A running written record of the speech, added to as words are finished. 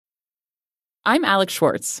I'm Alex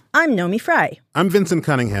Schwartz. I'm Nomi Fry. I'm Vincent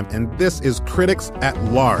Cunningham, and this is Critics at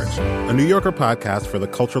Large, a New Yorker podcast for the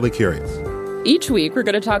culturally curious. Each week, we're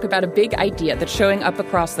going to talk about a big idea that's showing up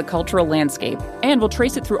across the cultural landscape, and we'll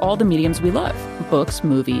trace it through all the mediums we love. Books,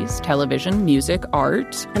 movies, television, music,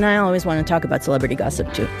 art. And I always want to talk about celebrity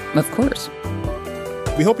gossip, too. Of course.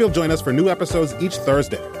 We hope you'll join us for new episodes each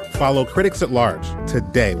Thursday. Follow Critics at Large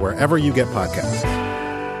today, wherever you get podcasts.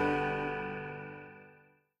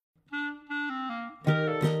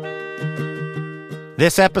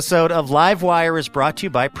 This episode of Livewire is brought to you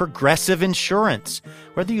by Progressive Insurance.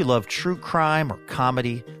 Whether you love true crime or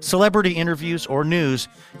comedy, celebrity interviews or news,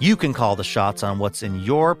 you can call the shots on what's in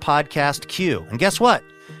your podcast queue. And guess what?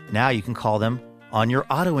 Now you can call them on your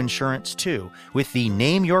auto insurance too with the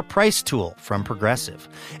Name Your Price tool from Progressive.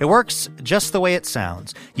 It works just the way it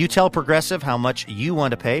sounds. You tell Progressive how much you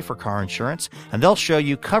want to pay for car insurance, and they'll show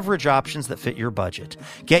you coverage options that fit your budget.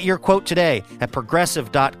 Get your quote today at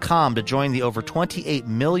Progressive.com to join the over 28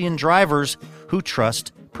 million drivers who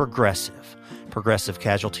trust Progressive. Progressive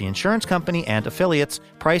Casualty Insurance Company and affiliates.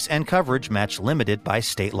 Price and coverage match limited by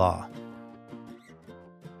state law.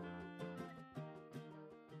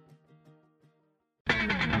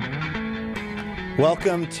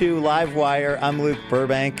 Welcome to Livewire. I'm Luke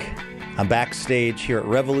Burbank. I'm backstage here at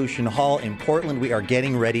Revolution Hall in Portland. We are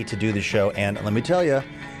getting ready to do the show, and let me tell you,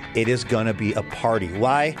 it is going to be a party.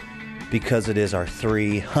 Why? Because it is our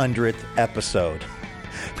 300th episode.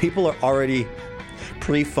 People are already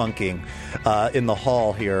pre-funking in the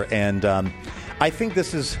hall here, and I think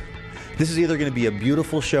this is either going to be a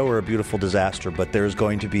beautiful show or a beautiful disaster, but there's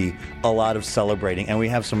going to be a lot of celebrating, and we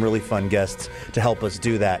have some really fun guests to help us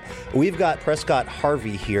do that. We've got Prescott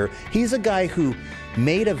Harvey here. He's a guy who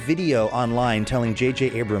made a video online telling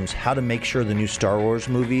J.J. Abrams how to make sure the new Star Wars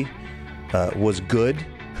movie was good.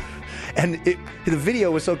 And the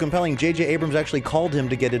video was so compelling, J.J. Abrams actually called him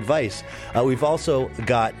to get advice. We've also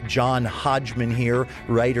got John Hodgman here,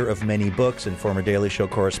 writer of many books and former Daily Show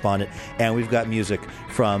correspondent. And we've got music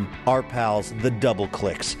from our pals, the Double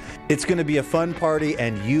Clicks. It's going to be a fun party,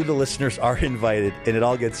 and you, the listeners, are invited. And it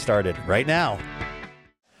all gets started right now.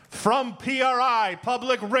 From PRI,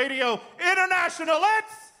 Public Radio International,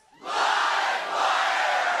 it's Livewire!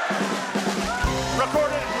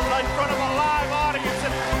 Recorded in front of a live audience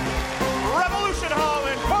in Revolution Hall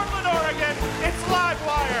in Portland, Oregon, it's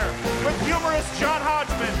Livewire with humorist John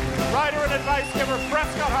Hodgman, writer and advice giver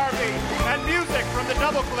Prescott Harvey, and music from the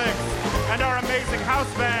Double Clicks and our amazing house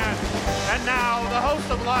band. And now, the host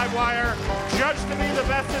of Livewire, judged to be the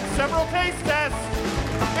best in several taste tests,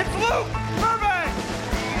 it's Luke Burbank!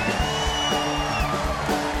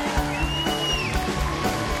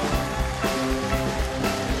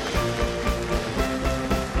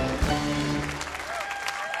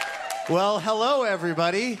 Well, hello,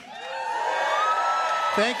 everybody.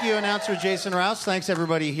 Thank you, announcer Jason Rouse. Thanks,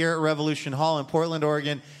 everybody, here at Revolution Hall in Portland,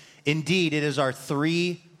 Oregon. Indeed, it is our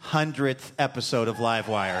 300th episode of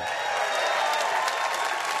Livewire.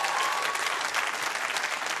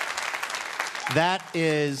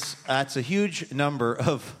 That's a huge number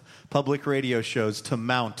of public radio shows to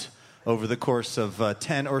mount over the course of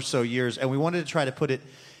 10 or so years, and we wanted to try to put it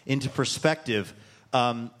into perspective.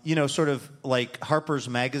 Sort of like Harper's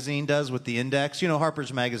Magazine does with the Index. You know,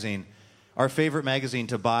 Harper's Magazine, our favorite magazine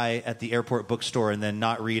to buy at the airport bookstore and then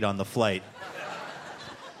not read on the flight.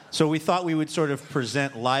 So we thought we would sort of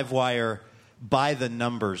present Livewire by the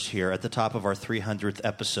numbers here at the top of our 300th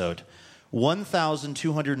episode.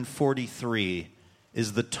 1,243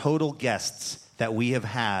 is the total guests that we have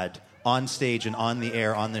had on stage and on the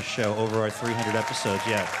air on this show over our 300 episodes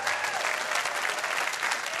yet.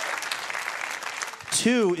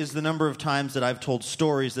 2 is the number of times that I've told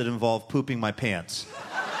stories that involve pooping my pants.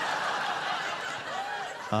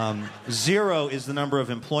 0 is the number of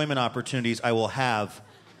employment opportunities I will have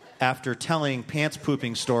after telling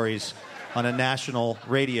pants-pooping stories on a national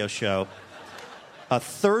radio show.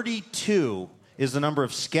 32 is the number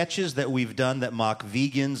of sketches that we've done that mock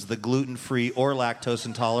vegans, the gluten-free, or lactose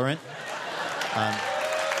intolerant.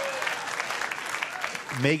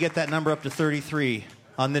 May get that number up to 33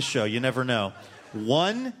 on this show. You never know.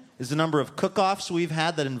 1 is the number of cook-offs we've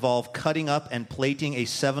had that involve cutting up and plating a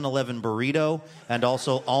 7-Eleven burrito and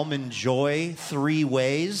also Almond Joy 3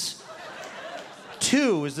 ways.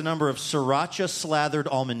 2 is the number of sriracha-slathered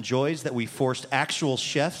Almond Joys that we forced actual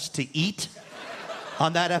chefs to eat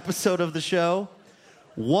on that episode of the show.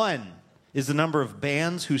 1 is the number of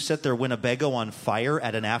bands who set their Winnebago on fire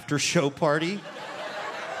at an after-show party.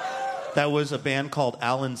 That was a band called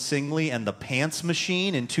Alan Singley and the Pants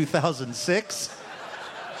Machine in 2006.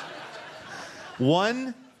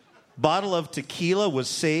 1 bottle of tequila was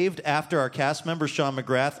saved after our cast member Sean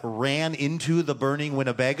McGrath ran into the burning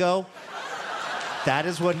Winnebago. That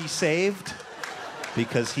is what he saved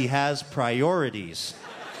because he has priorities.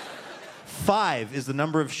 5 is the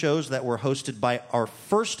number of shows that were hosted by our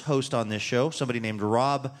first host on this show, somebody named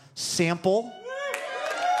Rob Sample.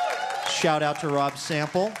 Shout out to Rob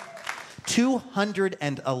Sample.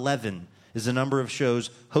 211 is the number of shows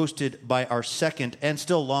hosted by our second and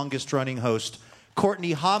still longest running host,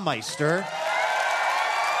 Courtney Hameister.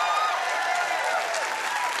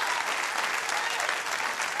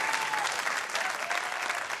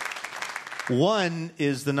 One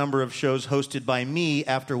is the number of shows hosted by me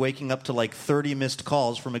after waking up to like 30 missed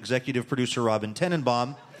calls from executive producer Robin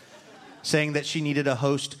Tenenbaum saying that she needed a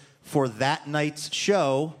host for that night's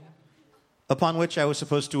show, upon which I was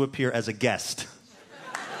supposed to appear as a guest.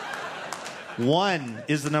 1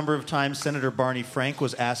 is the number of times Senator Barney Frank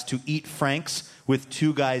was asked to eat Franks with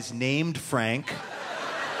 2 guys named Frank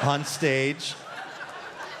on stage.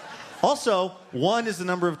 Also, 1 is the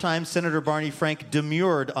number of times Senator Barney Frank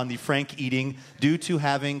demurred on the Frank eating due to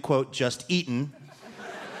having, quote, just eaten.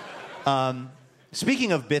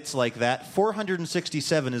 Speaking of bits like that,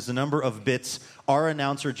 467 is the number of bits our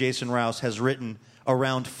announcer Jason Rouse has written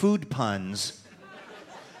around food puns.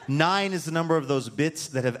 9 is the number of those bits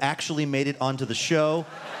that have actually made it onto the show,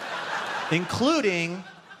 including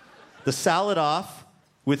the Salad Off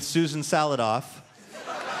with Susan Saladoff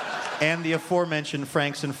and the aforementioned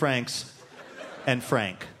Franks and Franks and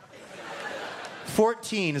Frank.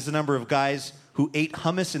 14 is the number of guys who ate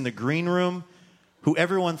hummus in the green room, who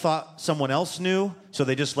everyone thought someone else knew, so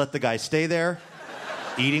they just let the guy stay there,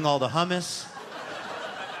 eating all the hummus.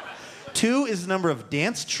 2 is the number of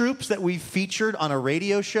dance troupes that we've featured on a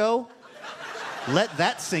radio show. Let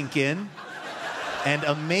that sink in. And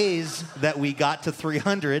amaze that we got to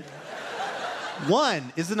 300.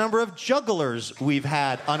 1 is the number of jugglers we've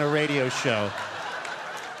had on a radio show.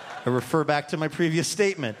 I refer back to my previous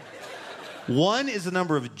statement. 1 is the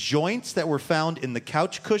number of joints that were found in the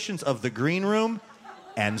couch cushions of the green room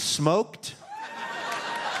and smoked.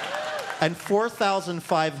 And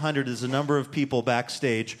 4,500 is the number of people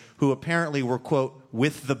backstage who apparently were, quote,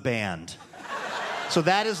 with the band. So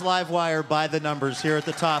that is Livewire by the numbers here at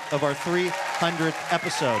the top of our 300th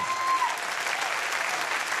episode.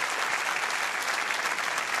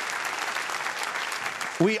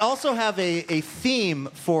 We also have a theme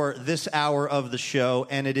for this hour of the show,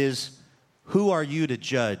 and it is, who are you to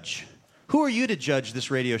judge? Who are you to judge this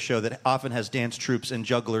radio show that often has dance troupes and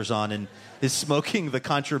jugglers on and is smoking the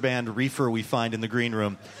contraband reefer we find in the green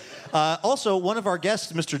room? Also, one of our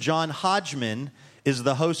guests, Mr. John Hodgman, is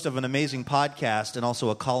the host of an amazing podcast and also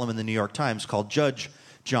a column in the New York Times called Judge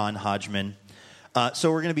John Hodgman.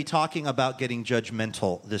 So we're going to be talking about getting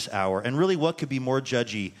judgmental this hour. And really, what could be more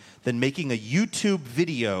judgy than making a YouTube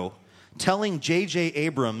video telling J.J.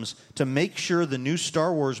 Abrams to make sure the new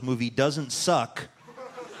Star Wars movie doesn't suck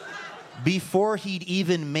before he'd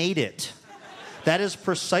even made it? That is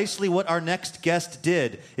precisely what our next guest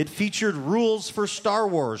did. It featured rules for Star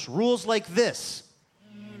Wars. Rules like this.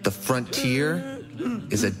 The frontier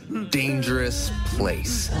is a dangerous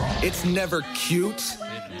place. It's never cute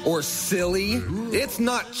or silly. It's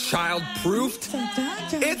not child-proofed.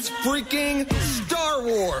 It's freaking Star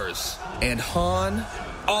Wars. And Han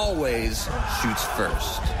always shoots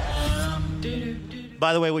first.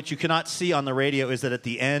 By the way, what you cannot see on the radio is that at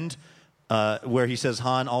the end, where he says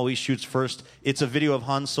Han always shoots first, it's a video of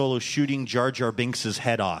Han Solo shooting Jar Jar Binks'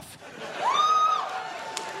 head off.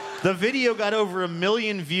 The video got over 1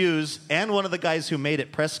 million views, and one of the guys who made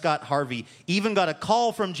it, Prescott Harvey, even got a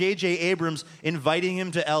call from J.J. Abrams inviting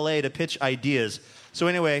him to L.A. to pitch ideas. So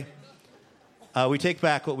anyway, we take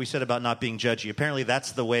back what we said about not being judgy. Apparently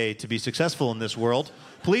that's the way to be successful in this world.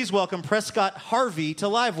 Please welcome Prescott Harvey to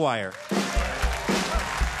Livewire.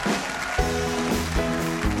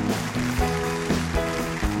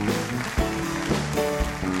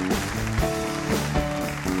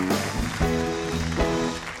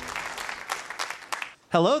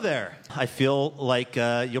 Hello there. I feel like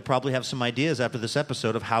you'll probably have some ideas after this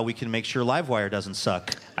episode of how we can make sure Livewire doesn't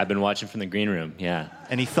suck. I've been watching from the green room, yeah.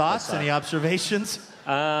 Any thoughts? Any observations?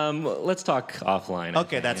 Let's talk offline.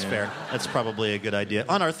 Okay, that's fair. That's probably a good idea.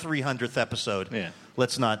 On our 300th episode,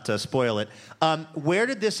 let's not spoil it. Where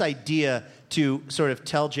did this idea to sort of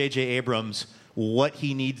tell J.J. Abrams what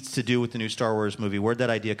he needs to do with the new Star Wars movie, where'd that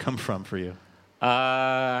idea come from for you?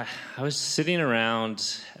 I was sitting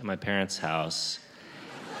around at my parents' house,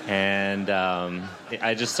 and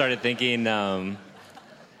I just started thinking,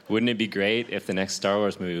 wouldn't it be great if the next Star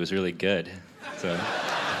Wars movie was really good? So,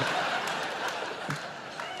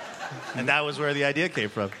 And that was where the idea came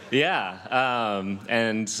from. Yeah.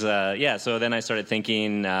 So then I started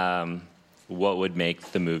thinking what would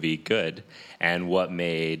make the movie good and what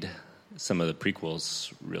made some of the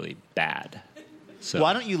prequels really bad. So,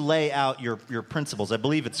 why don't you lay out your principles? I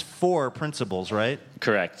believe it's 4 principles, right?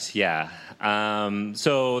 Correct, yeah.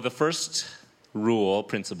 So the first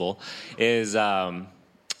principle, is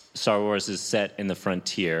Star Wars is set in the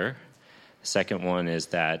frontier. Second one is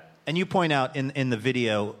that... And you point out in the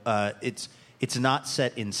video, it's not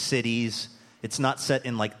set in cities. It's not set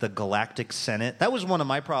in, like, the Galactic Senate. That was one of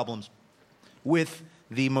my problems with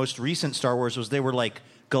the most recent Star Wars, was they were like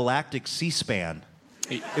Galactic C-SPAN.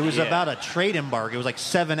 It was about a trade embargo. It was like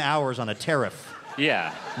 7 hours on a tariff.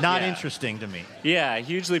 Yeah. Not interesting to me. Yeah,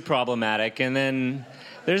 hugely problematic. And then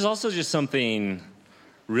there's also just something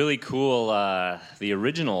really cool. The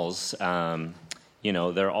originals,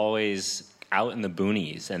 they're always out in the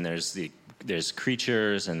boonies, and there's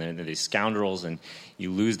creatures, and there are these scoundrels, and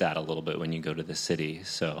you lose that a little bit when you go to the city.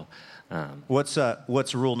 So... What's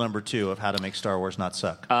rule number 2 of how to make Star Wars not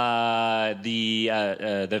suck?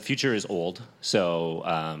 The future is old,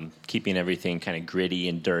 so keeping everything kind of gritty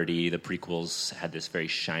and dirty. The prequels had this very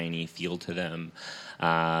shiny feel to them.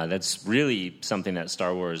 That's really something that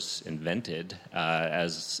Star Wars invented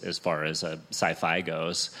as far as sci-fi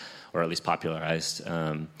goes, or at least popularized.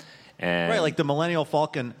 Right, like the Millennium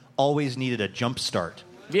Falcon always needed a jump start.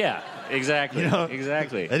 Yeah, exactly.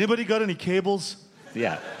 Exactly. Anybody got any cables?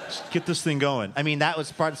 Yeah. Just get this thing going. I mean,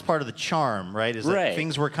 that's part of the charm, right? Is that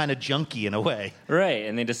things were kind of junky in a way. Right,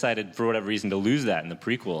 and they decided for whatever reason to lose that in the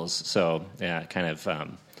prequels. So, yeah, kind of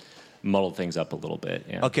muddled things up a little bit.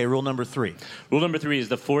 Yeah. Okay, rule number 3. Rule number 3 is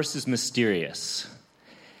the Force is mysterious.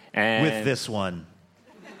 And with this one.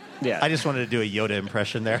 Yeah. I just wanted to do a Yoda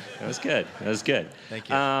impression there. That was good. Thank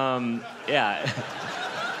you. Yeah.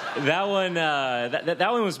 That one,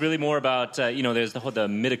 that one was really more about there's the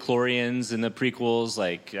midichlorians in the prequels.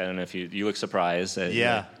 Like, I don't know if you look surprised.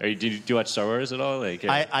 Yeah. Did you watch Star Wars at all? Like,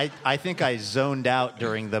 I think I zoned out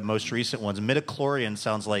during the most recent ones. Midichlorian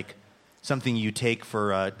sounds like something you take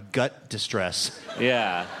for gut distress.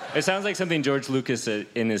 Yeah, it sounds like something George Lucas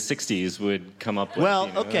in his 60s would come up with.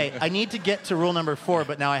 Well, okay, I need to get to rule number 4,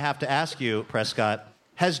 but now I have to ask you, Prescott,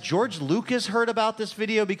 has George Lucas heard about this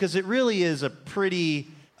video? Because it really is a pretty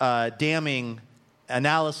damning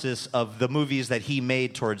analysis of the movies that he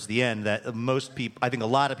made towards the end that most people, I think a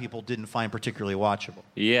lot of people didn't find particularly watchable.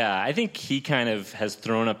 Yeah, I think he kind of has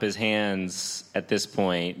thrown up his hands at this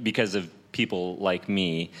point because of people like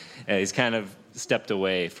me. He's kind of stepped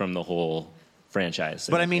away from the whole franchise.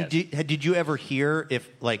 But I mean, did you ever hear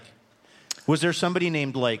was there somebody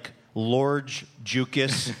named Lord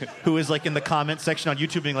Jukas, who is in the comment section on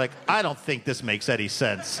YouTube being like, I don't think this makes any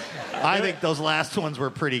sense. I think those last ones were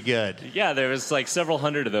pretty good. Yeah, there was several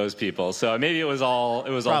hundred of those people. So maybe it was all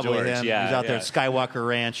Probably George. Him. Yeah, he's out there at Skywalker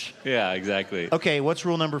Ranch. Yeah, exactly. Okay, what's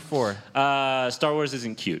rule number 4? Star Wars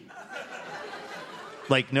isn't cute.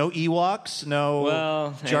 No Ewoks,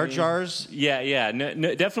 no Jar Jars? Yeah,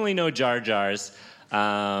 no, definitely no Jar Jars.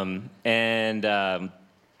 I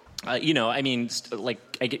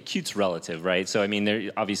get cute's relative, right? So, I mean,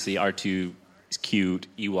 there obviously R2 is cute,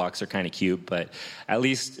 Ewoks are kind of cute, but at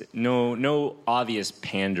least no obvious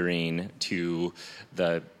pandering to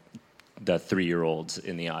the 3-year-olds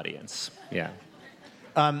in the audience. Yeah.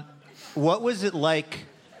 What was it like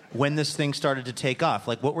when this thing started to take off?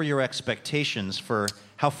 What were your expectations for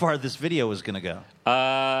how far this video was going to go?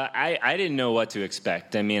 I didn't know what to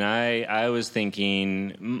expect. I mean, I was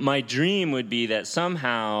thinking my dream would be that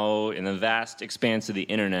somehow in the vast expanse of the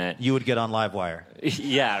internet... You would get on Livewire.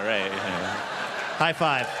 Yeah, right. Yeah. High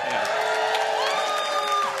five. Yeah.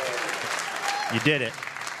 You did it.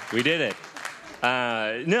 We did it.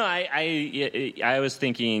 No, I was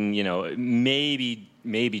thinking,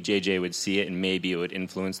 maybe JJ would see it and maybe it would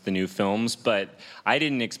influence the new films, but I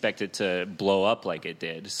didn't expect it to blow up like it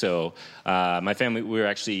did. So my family, we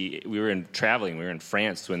were traveling. We were in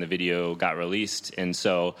France when the video got released, and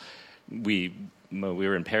so we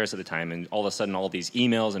were in Paris at the time, and all of a sudden all these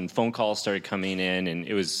emails and phone calls started coming in, and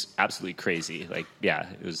it was absolutely crazy. It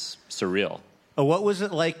was surreal. What was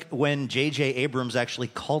it like when J.J. Abrams actually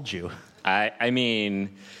called you? I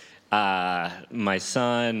mean, my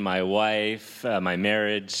son, my wife, my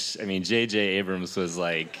marriage. I mean, J.J. Abrams was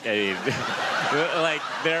they're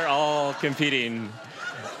all competing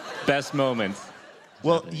best moments.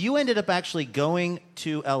 Well, you ended up actually going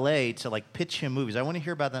to L.A. to pitch him movies. I want to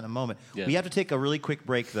hear about that in a moment. Yes. We have to take a really quick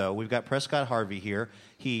break, though. We've got Prescott Harvey here.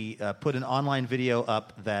 He put an online video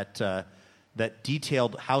up that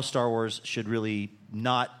detailed how Star Wars should really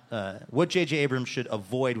not, what J.J. Abrams should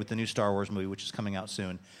avoid with the new Star Wars movie, which is coming out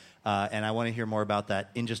soon. And I want to hear more about that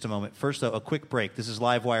in just a moment. First, though, a quick break. This is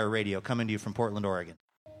Livewire Radio coming to you from Portland, Oregon.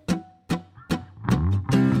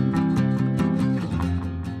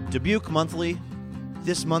 Dubuque Monthly,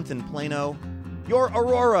 this month in Plano, your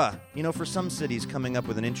Aurora. You know, for some cities, coming up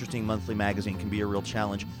with an interesting monthly magazine can be a real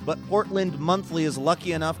challenge. But Portland Monthly is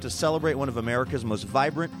lucky enough to celebrate one of America's most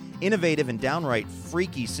vibrant, innovative, and downright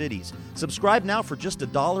freaky cities. Subscribe now for just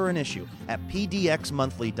 $1 an issue at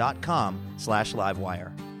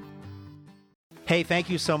pdxmonthly.com/livewire. Hey, thank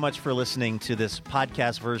you so much for listening to this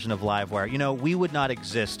podcast version of Livewire. You know, we would not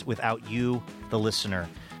exist without you, the listener,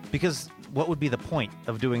 because what would be the point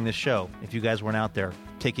of doing this show if you guys weren't out there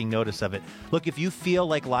taking notice of it? Look, if you feel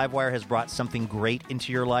like Livewire has brought something great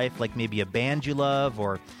into your life, like maybe a band you love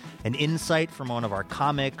or an insight from one of our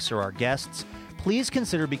comics or our guests, please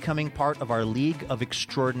consider becoming part of our League of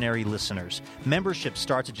Extraordinary Listeners. Membership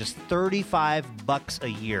starts at just $35 a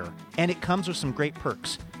year, and it comes with some great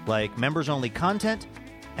perks, like members-only content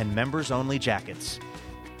and members-only jackets.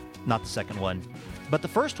 Not the second one, but the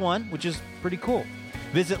first one, which is pretty cool.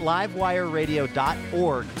 Visit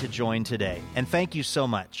livewireradio.org to join today. And thank you so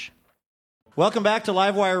much. Welcome back to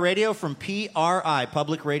Livewire Radio from PRI,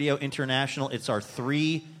 Public Radio International. It's our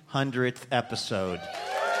 300th episode.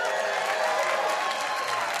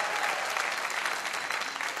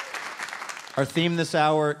 Our theme this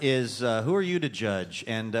hour is Who Are You to Judge?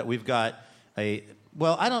 And we've got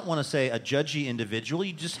well, I don't want to say a judgy individual.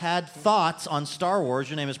 You just had thoughts on Star Wars.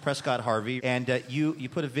 Your name is Prescott Harvey. And you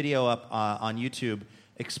put a video up on YouTube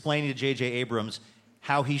explaining to J.J. Abrams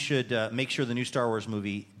how he should make sure the new Star Wars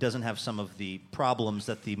movie doesn't have some of the problems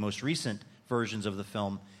that the most recent versions of the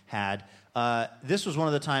film had. This was one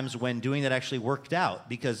of the times when doing that actually worked out,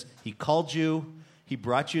 because he called you, he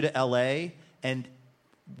brought you to L.A., and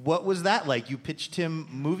what was that like? You pitched him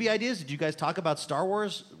movie ideas? Did you guys talk about Star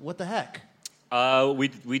Wars? What the heck?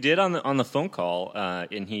 We did on the phone call,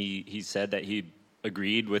 and he said that he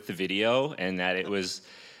agreed with the video and that it was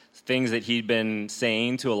things that he'd been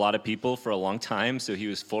saying to a lot of people for a long time. So he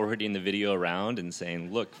was forwarding the video around and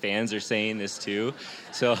saying, "Look, fans are saying this too."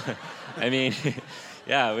 So, I mean,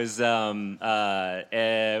 yeah, it was when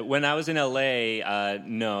I was in LA.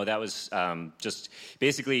 No, that was just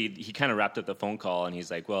basically he kind of wrapped up the phone call and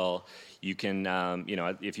he's like, "Well, you can,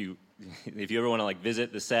 if you ever want to like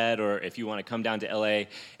visit the set, or if you want to come down to LA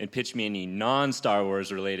and pitch me any non-Star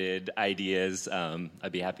Wars related ideas,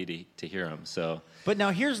 I'd be happy to hear them." So, but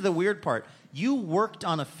now here's the weird part: you worked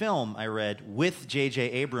on a film, I read, with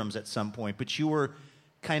J.J. Abrams at some point, but you were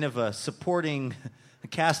kind of a supporting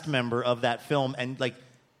cast member of that film. And like,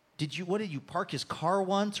 did you park his car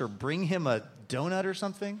once or bring him a donut or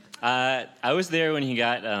something? I was there when he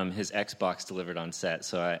got his Xbox delivered on set,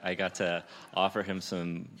 so I got to offer him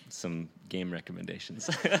some game recommendations.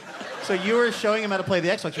 So you were showing him how to play the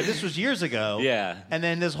Xbox. This was years ago. Yeah. And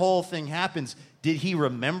then this whole thing happens. Did he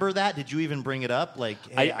remember that? Did you even bring it up? Like,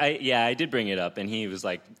 hey, I did bring it up, and he was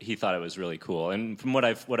like, he thought it was really cool. And from what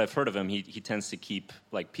I've heard of him, he tends to keep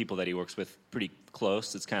like people that he works with pretty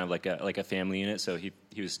close. It's kind of like a family unit. So he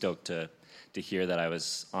was stoked to hear that I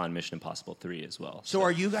was on Mission Impossible 3 as well. So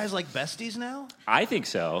are you guys like besties now? I think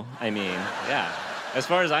so. I mean, yeah. As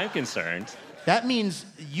far as I'm concerned. That means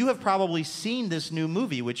you have probably seen this new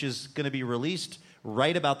movie, which is going to be released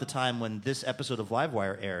right about the time when this episode of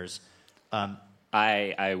Livewire airs.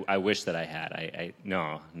 I wish that I had.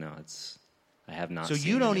 No, I have not. So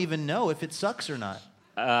seen you don't it. even know if it sucks or not.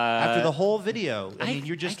 After the whole video, I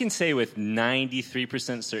can say with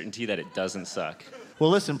 93% certainty that it doesn't suck. Well,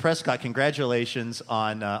 listen, Prescott, congratulations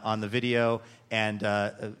on the video, and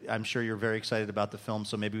I'm sure you're very excited about the film,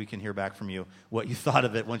 so maybe we can hear back from you what you thought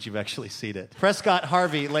of it once you've actually seen it. Prescott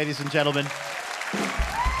Harvey, ladies and gentlemen.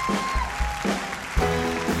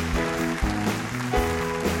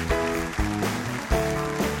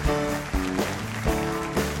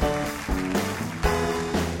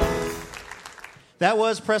 That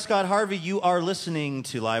was Prescott Harvey. You are listening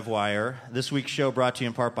to Livewire. This week's show brought to you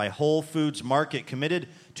in part by Whole Foods Market, committed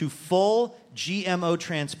to full GMO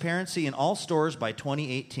transparency in all stores by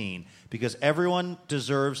 2018, because everyone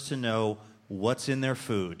deserves to know what's in their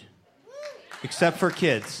food. Except for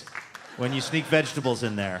kids, when you sneak vegetables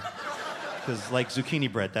in there. Because like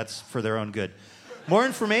zucchini bread, that's for their own good. More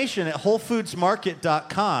information at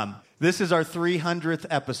WholeFoodsMarket.com. This is our 300th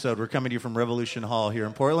episode. We're coming to you from Revolution Hall here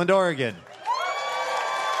in Portland, Oregon.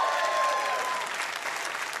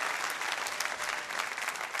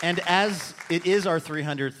 And as it is our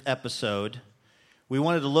 300th episode, we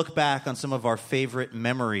wanted to look back on some of our favorite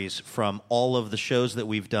memories from all of the shows that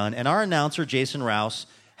we've done. And our announcer, Jason Rouse,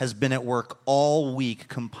 has been at work all week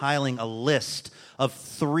compiling a list of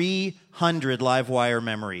 300 Livewire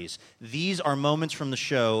memories. These are moments from the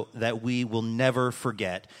show that we will never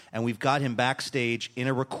forget. And we've got him backstage in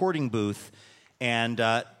a recording booth, and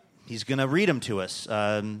he's going to read them to us.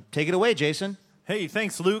 Take it away, Jason. Hey,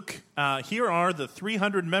 thanks, Luke. Here are the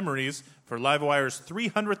 300 memories for Livewire's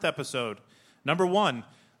 300th episode. Number 1,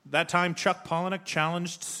 that time Chuck Palahniuk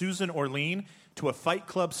challenged Susan Orlean to a Fight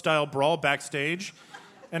Club-style brawl backstage.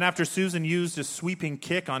 And after Susan used a sweeping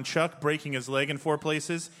kick on Chuck, breaking his leg in 4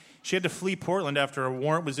 places, she had to flee Portland after a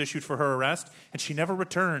warrant was issued for her arrest, and she never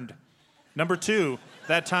returned. Number 2,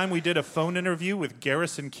 that time we did a phone interview with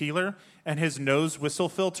Garrison Keillor, and his nose whistle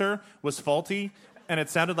filter was faulty, and it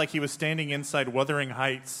sounded like he was standing inside Wuthering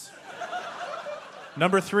Heights.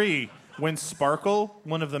 Number 3, when Sparkle,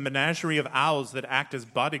 one of the menagerie of owls that act as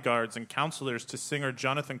bodyguards and counselors to singer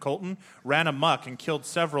Jonathan Colton, ran amok and killed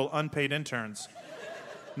several unpaid interns.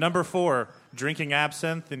 Number 4, drinking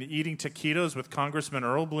absinthe and eating taquitos with Congressman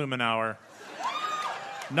Earl Blumenauer.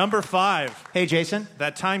 Number 5. Hey, Jason.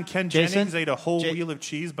 That time Ken Jason? Jennings ate a whole wheel of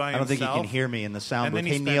cheese by himself. I don't think you can hear me in the sound and booth. then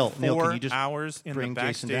he Hey, spent Neil, 4 can you just hours in the bring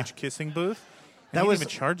Jason down? backstage kissing booth? And That he was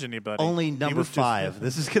didn't even charge anybody. only He number was just- 5.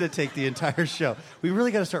 This is going to take the entire show. We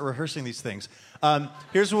really got to start rehearsing these things.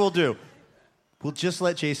 Here's what we'll do. We'll just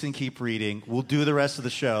let Jason keep reading. We'll do the rest of the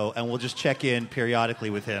show, and we'll just check in periodically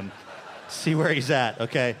with him, see where he's at,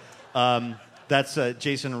 okay? That's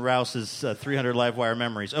Jason Rouse's 300 Livewire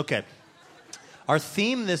memories. Okay. Our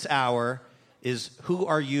theme this hour is who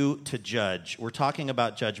are you to judge? We're talking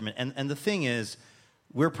about judgment. And the thing is,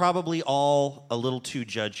 we're probably all a little too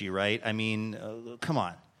judgy, right? I mean, come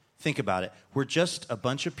on. Think about it. We're just a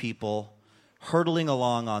bunch of people hurtling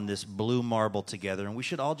along on this blue marble together, and we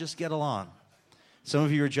should all just get along. Some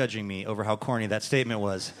of you are judging me over how corny that statement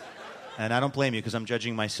was. And I don't blame you because I'm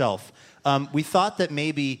judging myself. We thought that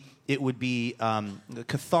maybe it would be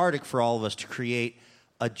cathartic for all of us to create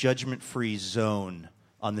a judgment-free zone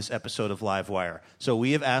on this episode of Livewire. So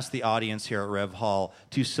we have asked the audience here at Rev Hall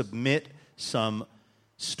to submit some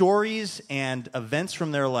stories and events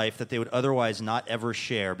from their life that they would otherwise not ever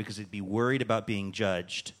share because they'd be worried about being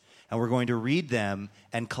judged. And we're going to read them,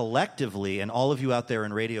 and collectively, and all of you out there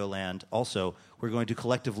in Radioland also, we're going to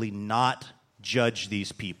collectively not judge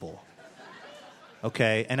these people.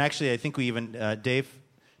 Okay? And actually, I think we even, Dave,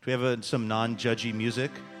 do we have some non-judgy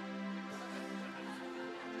music?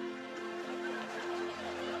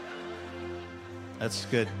 That's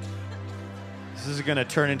good. This is going to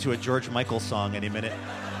turn into a George Michael song any minute.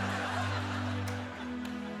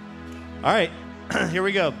 All right, here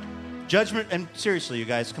we go. Judgment, and seriously, you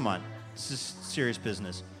guys, come on. This is serious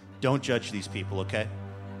business. Don't judge these people, okay?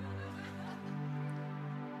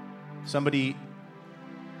 Somebody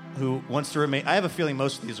who wants to remain... I have a feeling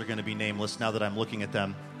most of these are going to be nameless now that I'm looking at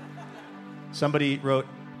them. Somebody wrote,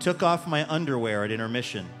 took off my underwear at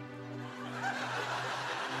intermission.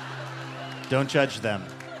 Don't judge them.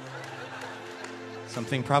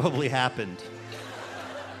 Something probably happened.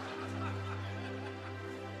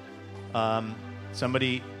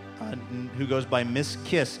 Somebody who goes by Miss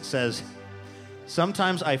Kiss says,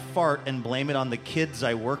 sometimes I fart and blame it on the kids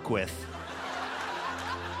I work with.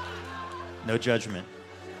 No judgment.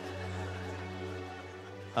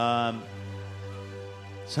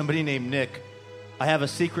 Somebody named Nick, I have a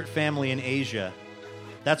secret family in Asia.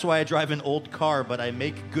 That's why I drive an old car, but I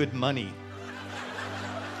make good money.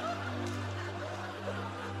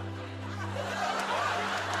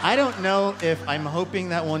 I don't know if I'm hoping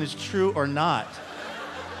that one is true or not.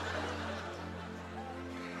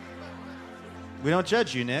 We don't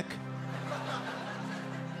judge you, Nick.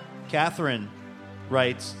 Catherine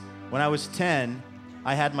writes, when I was 10,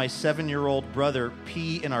 I had my 7-year-old brother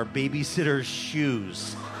pee in our babysitter's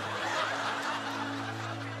shoes.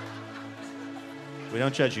 We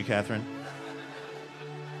don't judge you, Catherine.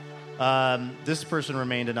 This person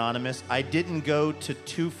remained anonymous. I didn't go to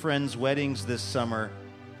 2 friends' weddings this summer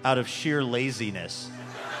out of sheer laziness.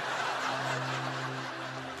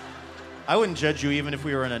 I wouldn't judge you even if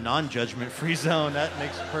we were in a non-judgment-free zone. That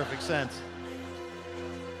makes perfect sense.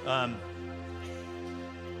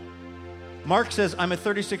 Mark says, I'm a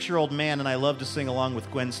 36-year-old man and I love to sing along with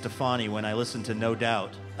Gwen Stefani when I listen to No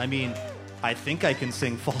Doubt. I mean, I think I can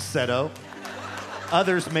sing falsetto.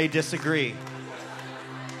 Others may disagree.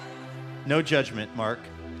 No judgment, Mark.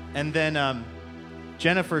 And then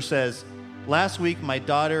Jennifer says, last week my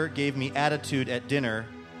daughter gave me attitude at dinner,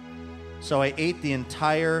 so I ate the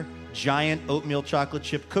entire giant oatmeal chocolate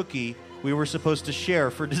chip cookie we were supposed to share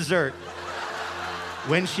for dessert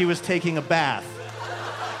when she was taking a bath.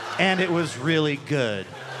 And it was really good.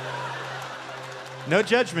 No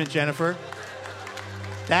judgment, Jennifer.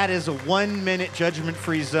 That is a 1-minute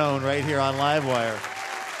judgment-free zone right here on Livewire.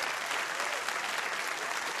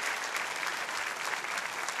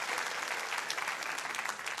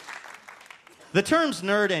 The terms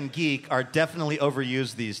nerd and geek are definitely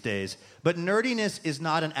overused these days, but nerdiness is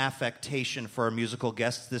not an affectation for our musical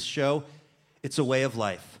guests this show. It's a way of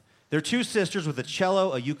life. They're two sisters with a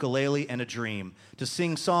cello, a ukulele, and a dream to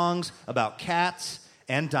sing songs about cats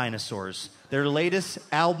and dinosaurs. Their latest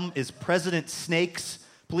album is President Snakes.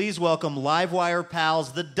 Please welcome Livewire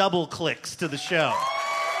pals, the Double Clicks, to the show.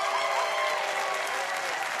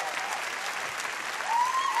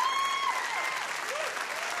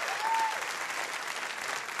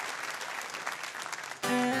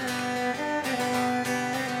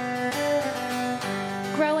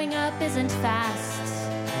 Growing up isn't fast.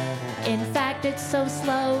 In fact, it's so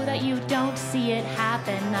slow that you don't see it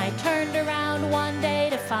happen. I turned around one day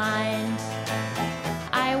to find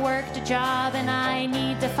I worked a job and I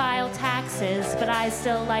need to file taxes, but I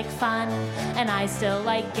still like fun and I still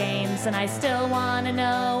like games and I still want to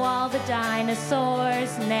know all the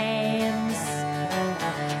dinosaurs' names.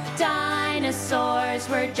 Dinosaurs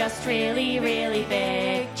were just really, really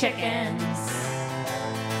big chickens.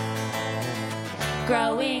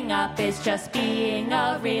 Growing up is just being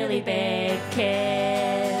a really big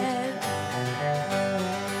kid.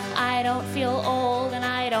 I don't feel old and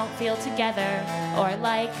I don't feel together or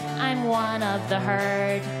like I'm one of the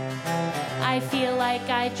herd. I feel like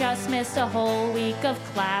I just missed a whole week of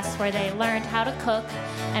class where they learned how to cook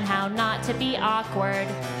and how not to be awkward.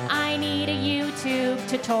 I need a YouTube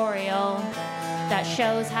tutorial that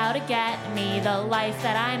shows how to get me the life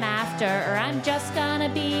that I'm after, or I'm just gonna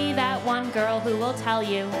be that one girl who will tell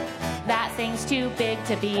you that thing's too big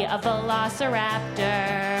to be a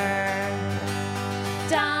velociraptor.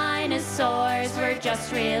 Dinosaurs were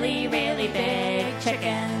just really, really big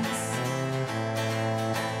chickens.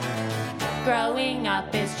 Growing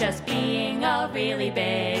up is just being a really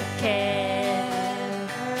big kid.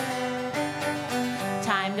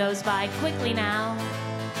 Time goes by quickly now.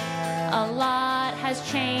 A lot has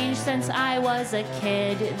changed since I was a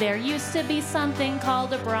kid. There used to be something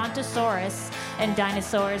called a brontosaurus, and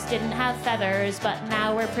dinosaurs didn't have feathers, but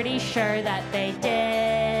now we're pretty sure that they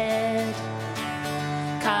did.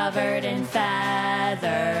 Covered in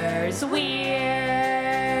feathers,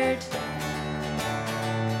 weird.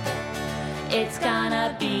 It's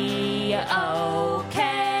gonna be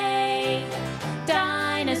okay.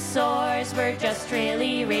 Dinosaurs were just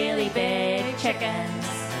really, really big chickens.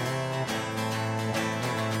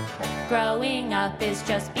 Growing up is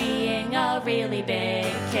just being a really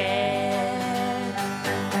big kid.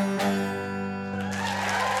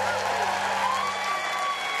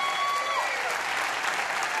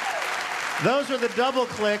 Those are the Double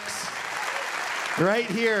Clicks right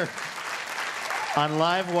here on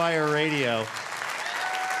Livewire Radio.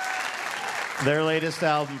 Their latest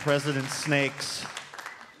album, President Snakes,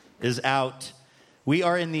 is out. We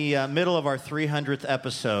are in the middle of our 300th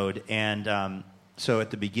episode, and so at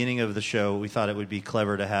the beginning of the show, we thought it would be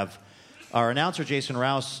clever to have our announcer, Jason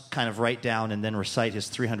Rouse, kind of write down and then recite his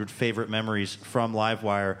 300 favorite memories from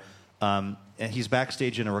Livewire. And he's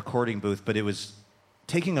backstage in a recording booth, but it was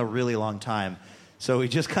taking a really long time. So he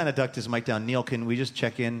just kind of ducked his mic down. Neil, can we just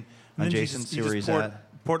check in on Jason, see where he's at?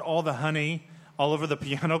 Poured all the honey all over the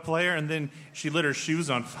piano player, and then she lit her shoes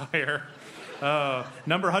on fire.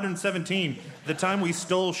 Number 117, the time we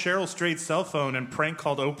stole Cheryl Strayed's cell phone and prank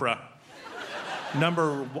called Oprah.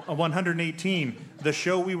 Number 118, the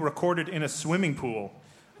show we recorded in a swimming pool.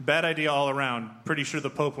 Bad idea all around. Pretty sure the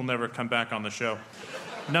Pope will never come back on the show.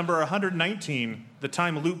 Number 119, the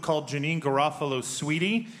time Luke called Janine Garofalo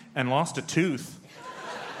sweetie and lost a tooth.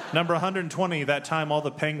 Number 120, that time all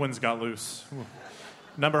the penguins got loose.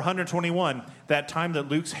 Number 121, that time that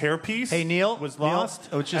Luke's hairpiece was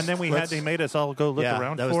lost. Neil, and then they made us all go look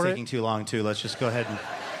around for it. that was taking too long, too. Let's just go ahead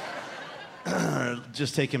and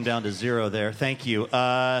just take him down to 0 there. Thank you.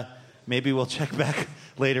 Maybe we'll check back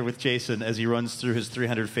later with Jason as he runs through his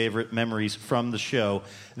 300 favorite memories from the show.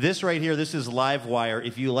 This right here, this is Livewire.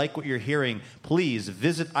 If you like what you're hearing, please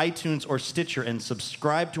visit iTunes or Stitcher and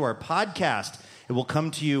subscribe to our podcast. It will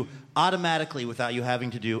come to you automatically without you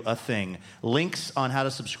having to do a thing. Links on how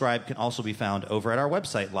to subscribe can also be found over at our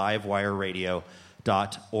website,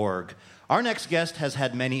 livewireradio.org. Our next guest has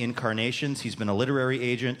had many incarnations. He's been a literary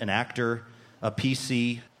agent, an actor, a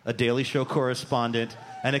PC, a Daily Show correspondent,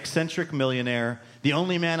 an eccentric millionaire, the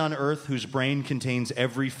only man on Earth whose brain contains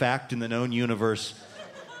every fact in the known universe,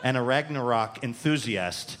 and a Ragnarok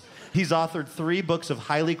enthusiast. He's authored 3 books of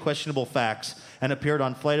highly questionable facts and appeared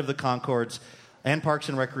on Flight of the Conchords, and Parks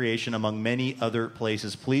and Recreation, among many other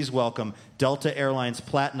places. Please welcome Delta Airlines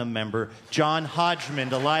Platinum member John Hodgman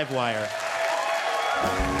to Livewire.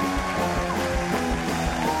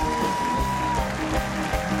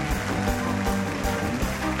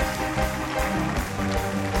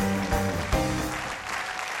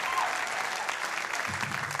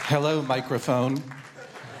 Hello, microphone.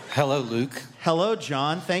 Hello, Luke. Hello,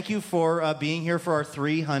 John. Thank you for being here for our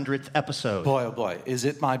 300th episode. Boy, oh boy, is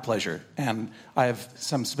it my pleasure. And I have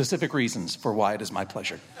some specific reasons for why it is my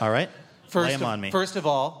pleasure. All right. Lay them on me. First of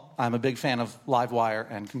all, I'm a big fan of Livewire,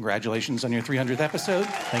 and congratulations on your 300th episode.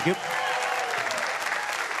 Thank you.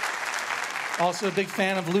 Also a big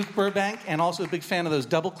fan of Luke Burbank, and also a big fan of those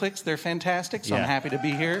double clicks. They're fantastic, so I'm happy to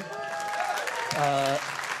be here.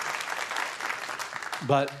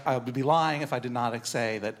 But I would be lying if I did not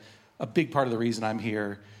say that a big part of the reason I'm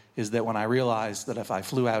here is that when I realized that if I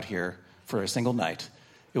flew out here for a single night,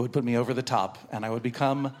 it would put me over the top, and I would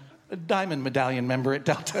become a Diamond Medallion member at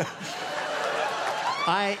Delta.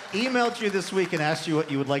 I emailed you this week and asked you what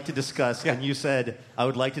you would like to discuss, and you said, I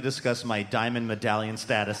would like to discuss my Diamond Medallion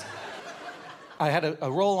status. I had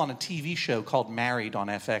a role on a TV show called Married on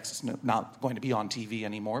FX. It's not going to be on TV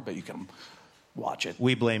anymore, but you can watch it.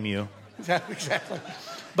 We blame you. Exactly.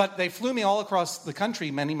 But they flew me all across the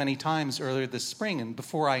country many, many times earlier this spring, and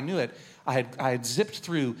before I knew it, I had zipped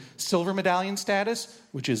through silver medallion status,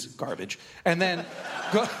 which is garbage, and then...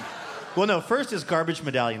 Well, no, first is garbage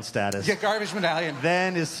medallion status. Yeah, garbage medallion.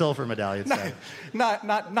 Then is silver medallion status.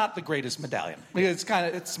 Not the greatest medallion.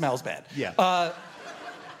 It smells bad. Yeah.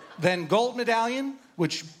 Then gold medallion,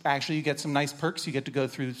 which actually you get some nice perks. You get to go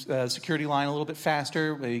through security line a little bit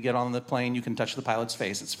faster. When you get on the plane, you can touch the pilot's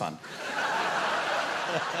face. It's fun.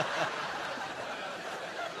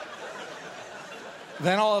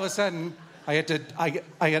 Then all of a sudden, I get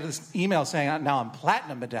this email saying now I'm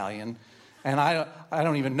platinum medallion, and I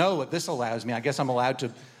don't even know what this allows me. I guess I'm allowed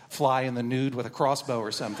to fly in the nude with a crossbow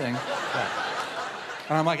or something. Yeah.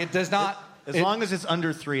 And I'm like, it does not. As long as it's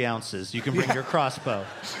under 3 ounces, you can bring your crossbow.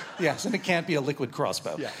 Yes, and it can't be a liquid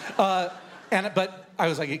crossbow. Yeah. But I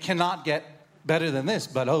was like, it cannot get better than this.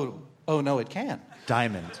 But oh no, it can.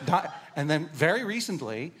 Diamond. And then very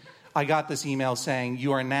recently, I got this email saying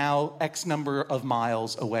you are now X number of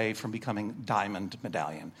miles away from becoming Diamond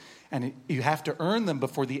Medallion, and you have to earn them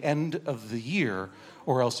before the end of the year,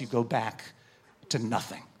 or else you go back to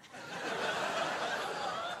nothing.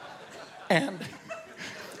 And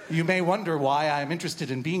you may wonder why I'm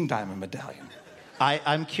interested in being Diamond Medallion.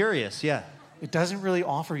 I'm curious, yeah. It doesn't really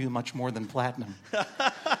offer you much more than platinum.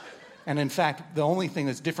 And in fact, the only thing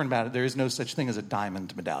that's different about it, there is no such thing as a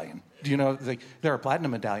diamond medallion. Do you know, there are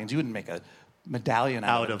platinum medallions. You wouldn't make a medallion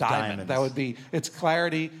out of diamond. diamonds. That would be, it's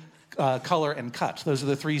clarity, color, and cut. Those are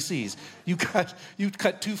the 3 C's. You cut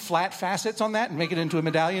 2 flat facets on that and make it into a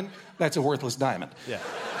medallion, that's a worthless diamond. Yeah.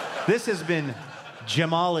 This has been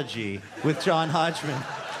Gemology with John Hodgman.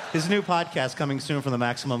 His new podcast coming soon from the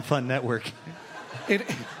Maximum Fun Network.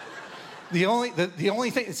 The only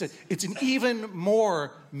thing, it's an even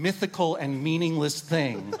more mythical and meaningless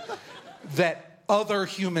thing that other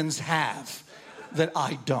humans have that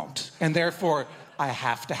I don't. And therefore, I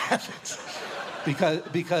have to have it.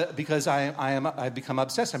 Because I've become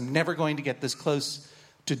obsessed. I'm never going to get this close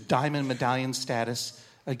to Diamond Medallion status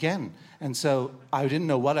again. And so I didn't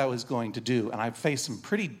know what I was going to do. And I faced some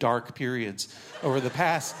pretty dark periods over the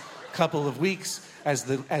past couple of weeks as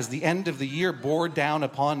the end of the year bore down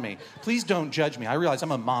upon me. Please don't judge me. I realize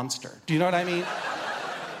I'm a monster. Do you know what I mean?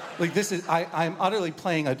 Like I'm utterly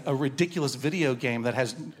playing a ridiculous video game that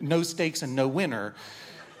has no stakes and no winner.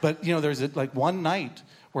 But you know, there's one night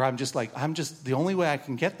where I'm just the only way I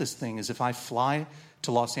can get this thing is if I fly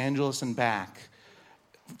to Los Angeles and back,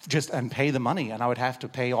 and pay the money, and I would have to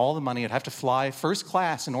pay all the money. I'd have to fly first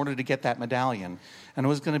class in order to get that medallion, and it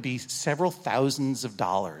was going to be several thousands of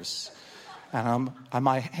dollars. And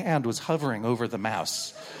my hand was hovering over the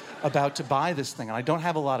mouse, about to buy this thing, and I don't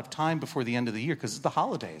have a lot of time before the end of the year because it's the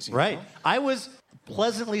holidays. Right. Know? I was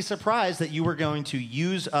pleasantly surprised that you were going to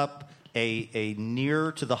use up a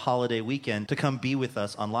near to the holiday weekend to come be with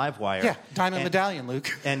us on Livewire. Yeah, Diamond Medallion, Luke.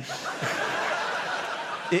 And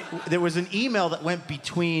there was an email that went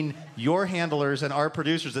between your handlers and our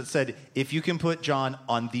producers that said, if you can put John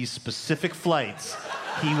on these specific flights,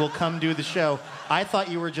 he will come do the show. I thought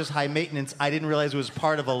you were just high maintenance. I didn't realize it was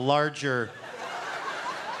part of a larger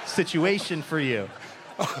situation for you.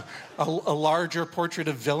 A larger portrait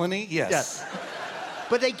of villainy? Yes.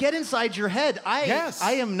 But they get inside your head. Yes.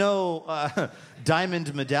 I am no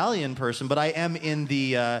Diamond Medallion person, but I am in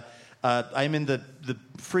the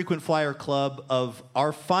frequent flyer club of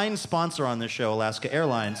our fine sponsor on this show, Alaska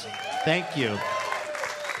Airlines. Thank you.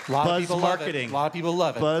 Buzz marketing. A lot of people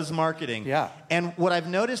love it. Buzz marketing. Yeah. And what I've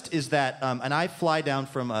noticed is that, and I fly down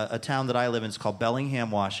from a town that I live in. It's called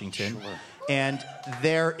Bellingham, Washington. Sure. And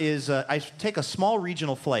there is, I take a small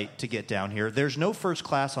regional flight to get down here. There's no first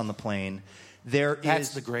class on the plane. That's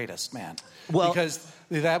the greatest, man. Well, because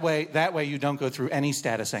that way you don't go through any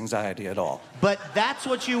status anxiety at all. But that's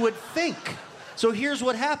what you would think. So here's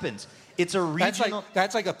what happens. It's a regional...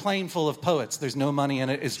 That's like a plane full of poets. There's no money in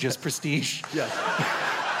it. It's just prestige. Yes.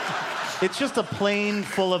 It's just a plane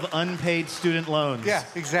full of unpaid student loans. Yeah,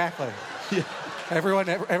 exactly. Yeah. Everyone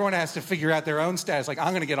has to figure out their own status. Like, I'm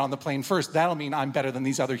going to get on the plane first. That'll mean I'm better than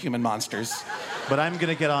these other human monsters. But I'm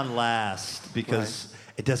going to get on last because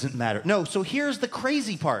it doesn't matter. No, so here's the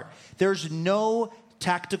crazy part. There's no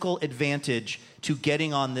tactical advantage to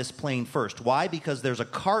getting on this plane first. Why? Because there's a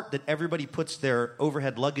cart that everybody puts their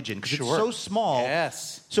overhead luggage in because it's so small.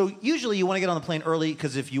 Yes. So usually you want to get on the plane early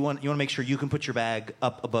because if you want to make sure you can put your bag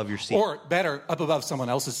up above your seat. Or better, up above someone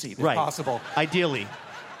else's seat, if possible. Ideally.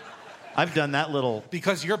 I've done that little...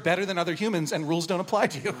 Because you're better than other humans and rules don't apply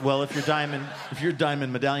to you. Well, if you're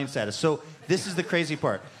diamond medallion status. So this is the crazy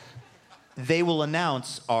part. They will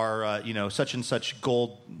announce our, such and such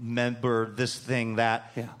gold member, this thing,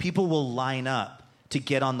 that. Yeah. People will line up to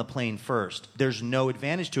get on the plane first. There's no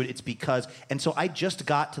advantage to it. It's because... And so I just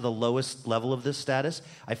got to the lowest level of this status.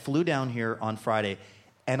 I flew down here on Friday,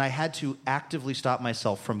 and I had to actively stop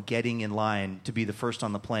myself from getting in line to be the first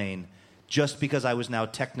on the plane just because I was now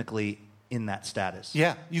technically in that status.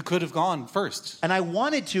 Yeah, you could have gone first. And I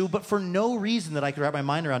wanted to, but for no reason that I could wrap my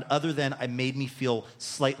mind around other than it made me feel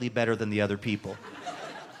slightly better than the other people.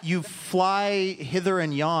 You fly hither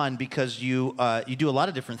and yon because you do a lot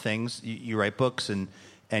of different things. You write books and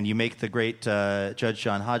you make the great Judge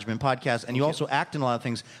John Hodgman podcast, and you also act in a lot of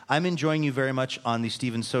things. I'm enjoying you very much on the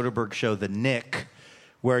Steven Soderbergh show, The Nick,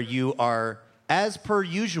 where you are, as per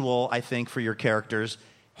usual, I think, for your characters,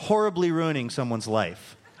 horribly ruining someone's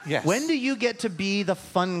life. Yes. When do you get to be the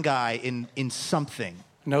fun guy in something?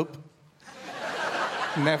 Nope.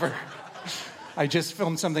 Never. I just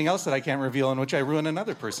filmed something else that I can't reveal in which I ruin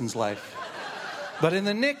another person's life. But in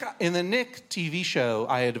the Nick TV show,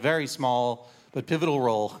 I had a very small but pivotal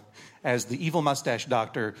role as the evil mustache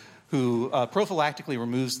doctor who prophylactically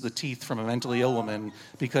removes the teeth from a mentally ill woman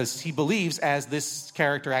because he believes, as this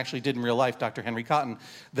character actually did in real life, Dr. Henry Cotton,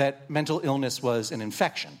 that mental illness was an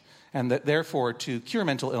infection. And that, therefore, to cure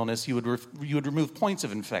mental illness, you would remove points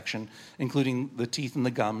of infection, including the teeth and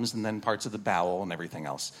the gums, and then parts of the bowel and everything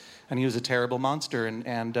else. And he was a terrible monster,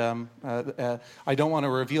 and I don't want to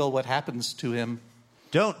reveal what happens to him.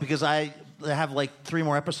 Don't, because I have like 3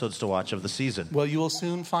 more episodes to watch of the season. Well, you will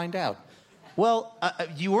soon find out. Well,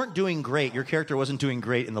 you weren't doing great. Your character wasn't doing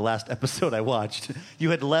great in the last episode I watched.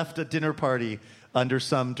 You had left a dinner party under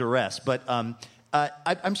some duress. But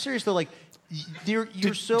I'm serious, though, like... Did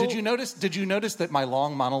you notice that my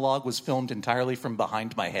long monologue was filmed entirely from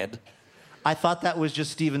behind my head? I thought that was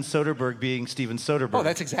just Steven Soderbergh being Steven Soderbergh. Oh,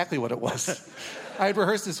 that's exactly what it was. I had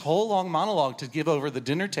rehearsed this whole long monologue to give over the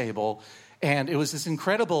dinner table, and it was this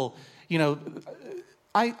incredible,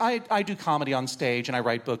 I do comedy on stage, and I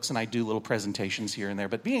write books, and I do little presentations here and there,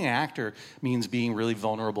 but being an actor means being really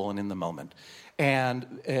vulnerable and in the moment. And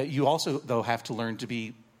you also, though, have to learn to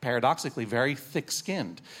be paradoxically very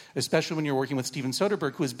thick-skinned, especially when you're working with Steven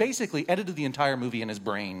Soderbergh, who has basically edited the entire movie in his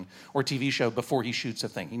brain or TV show before he shoots a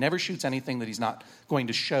thing. He never shoots anything that he's not going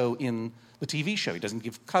to show in the TV show. He doesn't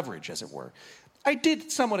give coverage, as it were. I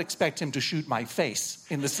did somewhat expect him to shoot my face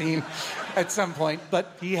in the scene at some point,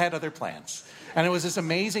 but he had other plans. And it was this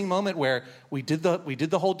amazing moment where we did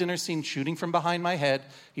the whole dinner scene shooting from behind my head.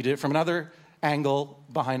 He did it from another angle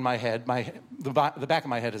behind my head. The back of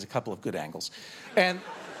my head has a couple of good angles.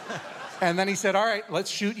 And then he said, all right,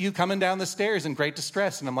 let's shoot you coming down the stairs in great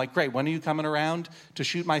distress. And I'm like, great, when are you coming around to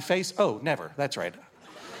shoot my face? Oh, never. That's right.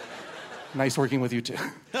 Nice working with you, too.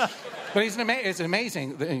 But it's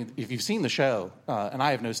amazing. If you've seen the show, and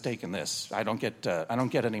I have no stake in this, I don't get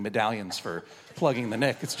any medallions for plugging the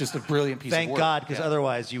Nick. It's just a brilliant piece of work. Thank God, because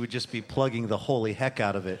otherwise you would just be plugging the holy heck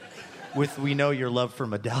out of it. We know your love for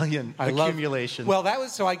medallion accumulation.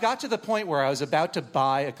 So I got to the point where I was about to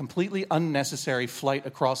buy a completely unnecessary flight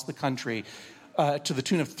across the country to the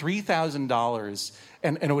tune of $3,000,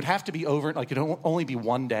 and it would have to be over, like it would only be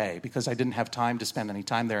one day because I didn't have time to spend any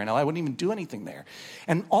time there, and I wouldn't even do anything there.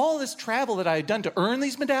 And all this travel that I had done to earn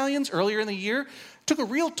these medallions earlier in the year took a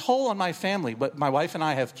real toll on my family. But my wife and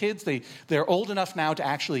I have kids. They're old enough now to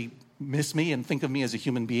actually miss me and think of me as a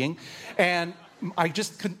human being. And I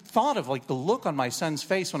just thought of like the look on my son's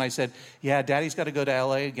face when I said, yeah, Daddy's got to go to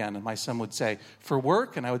L.A. again. And my son would say, for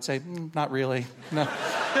work? And I would say, not really. No.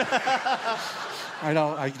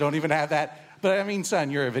 I don't even have that. But I mean,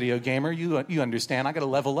 son, you're a video gamer. You understand. I got to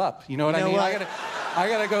level up. You know what I mean? I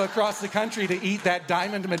got to go across the country to eat that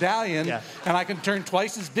diamond medallion, and I can turn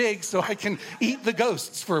twice as big so I can eat the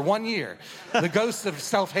ghosts for 1 year. The ghosts of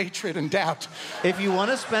self-hatred and doubt. If you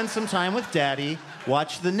want to spend some time with Daddy,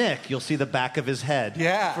 watch The Nick. You'll see the back of his head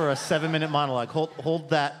for a 7-minute monologue.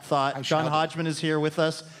 Hold that thought. John Hodgman is here with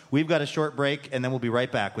us. We've got a short break, and then we'll be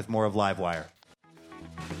right back with more of Livewire.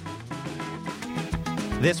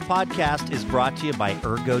 This podcast is brought to you by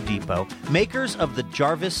Ergo Depot, makers of the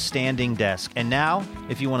Jarvis Standing Desk. And now,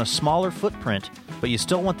 if you want a smaller footprint, but you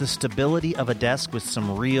still want the stability of a desk with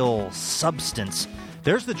some real substance,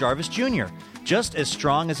 there's the Jarvis Jr., just as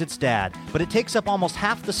strong as its dad, but it takes up almost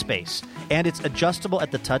half the space, and it's adjustable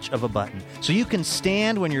at the touch of a button. So you can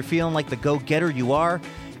stand when you're feeling like the go-getter you are,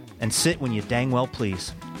 and sit when you dang well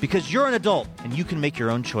please. Because you're an adult, and you can make your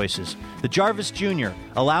own choices. The Jarvis Jr.,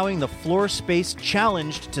 allowing the floor space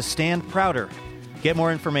challenged to stand prouder. Get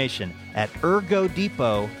more information at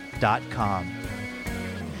ergodepot.com.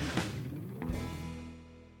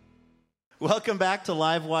 Welcome back to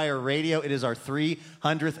Livewire Radio. It is our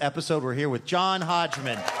 300th episode. We're here with John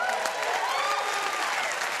Hodgman.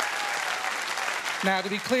 Now, to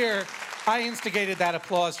be clear, I instigated that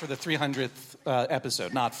applause for the 300th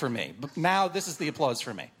episode, not for me. But now this is the applause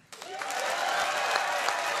for me.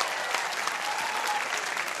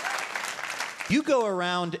 You go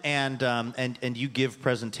around and you give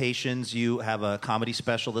presentations. You have a comedy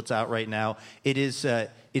special that's out right now.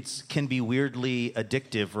 It can be weirdly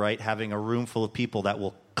addictive, right? Having a room full of people that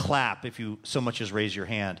will clap if you so much as raise your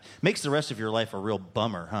hand. Makes the rest of your life a real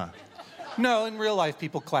bummer, huh? No, in real life,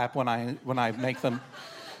 people clap when I make them.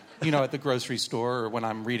 You know, at the grocery store or when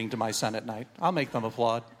I'm reading to my son at night. I'll make them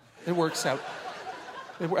applaud. It works out.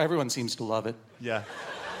 Everyone seems to love it. Yeah.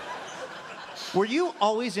 Were you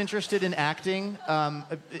always interested in acting?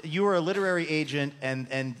 You were a literary agent,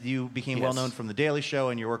 and you became well known from The Daily Show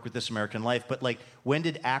and your work with This American Life. But, when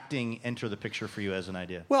did acting enter the picture for you as an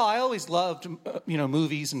idea? Well, I always loved,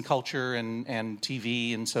 movies and culture and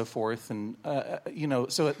TV and so forth. And,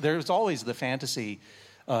 so there's always the fantasy,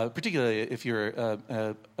 particularly if you're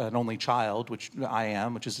an only child, which I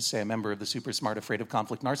am, which is to say a member of the Super Smart Afraid of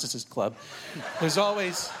Conflict Narcissist Club. There's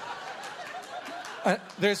always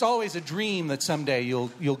a dream that someday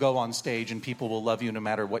you'll go on stage and people will love you no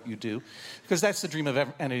matter what you do, because that's the dream of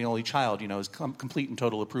any only child. Is complete and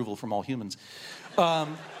total approval from all humans.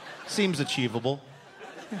 Seems achievable.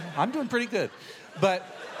 I'm doing pretty good, but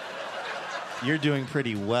you're doing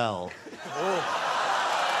pretty well.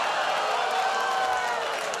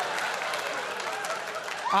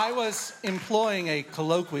 I was employing a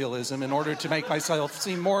colloquialism in order to make myself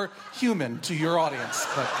seem more human to your audience,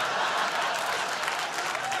 but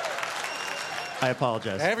I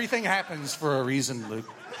apologize. Everything happens for a reason, Luke.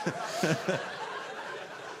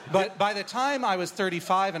 But by the time I was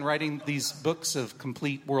 35 and writing these books of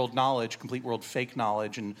complete world knowledge, complete world fake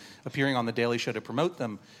knowledge, and appearing on The Daily Show to promote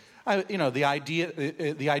them, the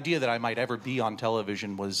idea that I might ever be on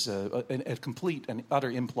television was a complete and utter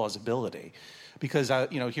implausibility. Because,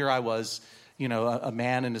 here I was, a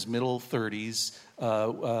man in his middle 30s,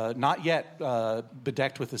 not yet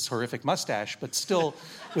bedecked with this horrific mustache, but still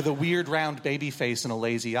with a weird round baby face and a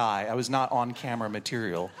lazy eye. I was not on-camera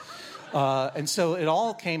material. And so it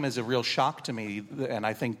all came as a real shock to me, and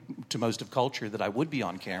I think to most of culture, that I would be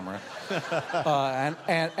on camera.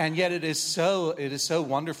 And yet it is so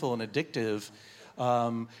wonderful and addictive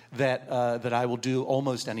that I will do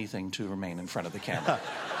almost anything to remain in front of the camera.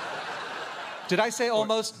 Did I say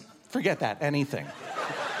almost? Forget that. Anything.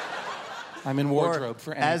 I'm in wardrobe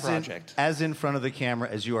for any project. As in front of the camera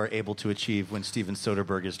as you are able to achieve when Steven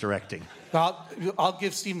Soderbergh is directing. I'll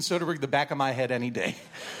give Steven Soderbergh the back of my head any day.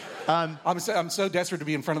 I'm so desperate to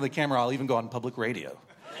be in front of the camera, I'll even go on public radio.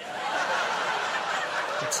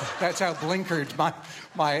 That's how blinkered my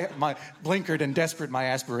blinkered and desperate my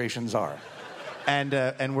aspirations are. And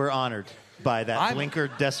we're honored by that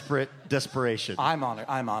blinkered desperation. I'm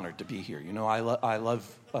honored to be here. I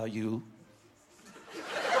love you.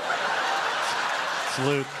 It's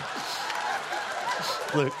Luke.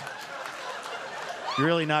 Luke, you're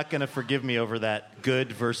really not going to forgive me over that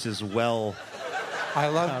good versus well. I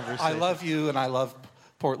love you, and I love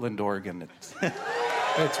Portland, Oregon.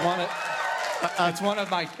 It's one of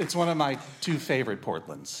my two favorite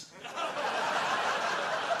Portlands.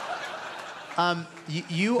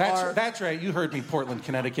 That's right. You heard me, Portland,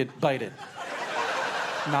 Connecticut. Bite it.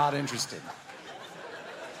 Not interested.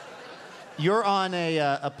 You're on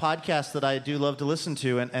a podcast that I do love to listen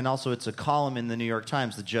to, and also it's a column in the New York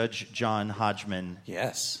Times, the Judge John Hodgman.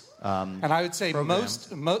 Yes. And I would say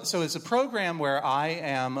so it's a program where I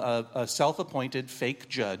am a self-appointed fake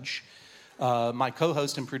judge. My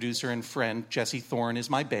co-host and producer and friend, Jesse Thorne, is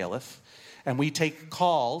my bailiff. And we take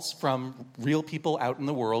calls from real people out in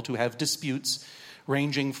the world who have disputes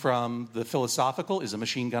ranging from the philosophical, is a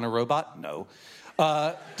machine gun a robot? No.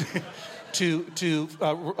 To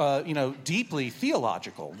deeply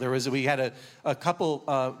theological. We had a couple.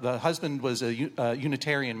 The husband was a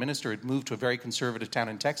Unitarian minister, had moved to a very conservative town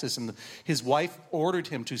in Texas, and his wife ordered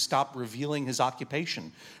him to stop revealing his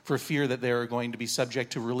occupation for fear that they were going to be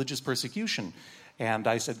subject to religious persecution. And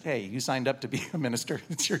I said, hey, you signed up to be a minister.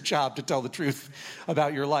 It's your job to tell the truth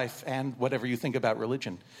about your life and whatever you think about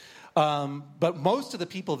religion. But most of the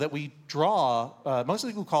people that we draw, most of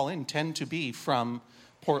the people who call in tend to be from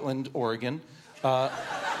Portland, Oregon, or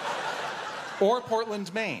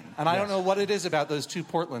Portland, Maine. And I don't know what it is about those two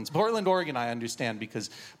Portlands. Portland, Oregon, I understand,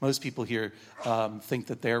 because most people here think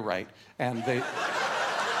that they're right, and they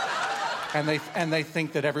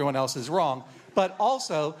think that everyone else is wrong. But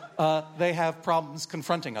also, they have problems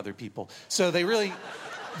confronting other people. So they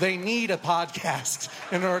need a podcast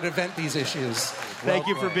in order to vent these issues. Thank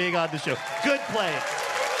you for being on the show. Good play.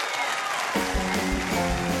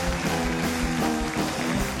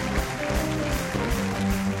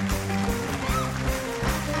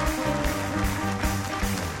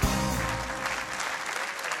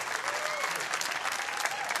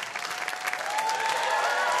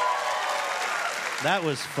 That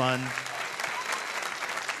was fun.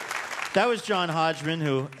 That was John Hodgman,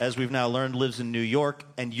 who, as we've now learned, lives in New York,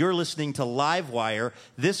 and you're listening to Livewire.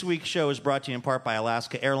 This week's show is brought to you in part by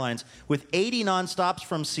Alaska Airlines, with 80 nonstops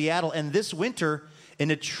from Seattle. And this winter,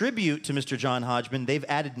 in a tribute to Mr. John Hodgman, they've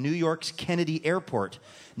added New York's Kennedy Airport.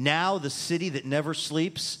 Now, the city that never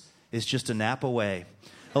sleeps is just a nap away.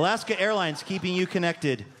 Alaska Airlines, keeping you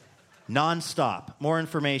connected nonstop. More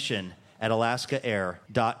information at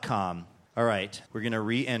alaskaair.com. All right, we're going to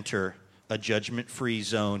re-enter a judgment-free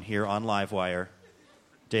zone here on Livewire.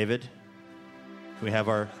 David, we have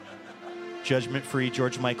our judgment-free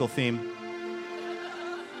George Michael theme.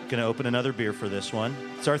 Going to open another beer for this one.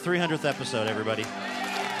 It's our 300th episode, everybody.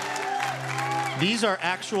 These are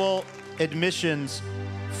actual admissions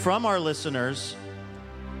from our listeners,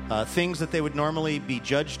 things that they would normally be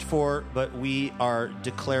judged for, but we are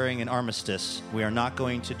declaring an armistice. We are not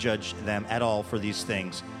going to judge them at all for these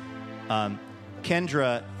things.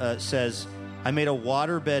 Kendra says, I made a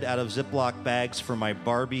waterbed out of Ziploc bags for my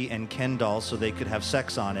Barbie and Ken dolls so they could have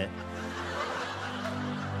sex on it.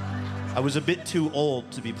 I was a bit too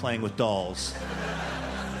old to be playing with dolls.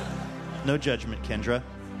 No judgment, Kendra.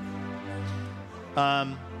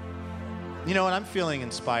 You know what? I'm feeling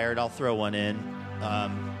inspired. I'll throw one in.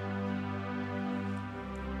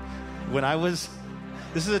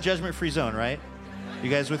 This is a judgment-free zone, right? You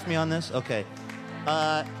guys with me on this? Okay.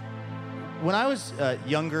 When I was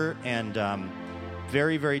younger and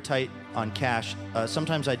very, very tight on cash,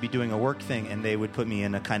 sometimes I'd be doing a work thing and they would put me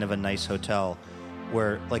in a kind of a nice hotel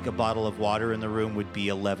where like a bottle of water in the room would be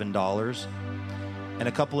 $11. And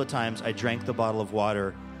a couple of times I drank the bottle of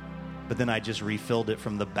water, but then I just refilled it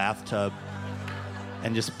from the bathtub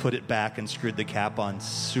and just put it back and screwed the cap on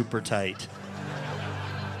super tight.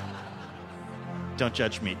 Don't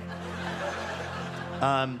judge me.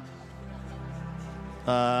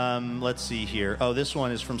 Let's see here. Oh, this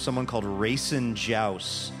one is from someone called Racin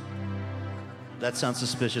Jouse. That sounds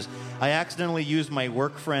suspicious. I accidentally used my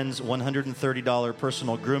work friend's $130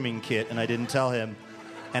 personal grooming kit, and I didn't tell him.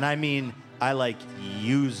 And I mean, I,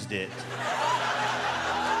 used it.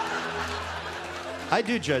 I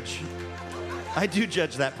do judge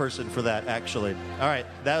that person for that, actually. All right,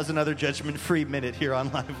 that was another judgment-free minute here on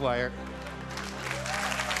Livewire.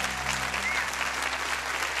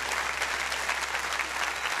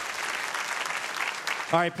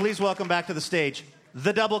 All right, please welcome back to the stage,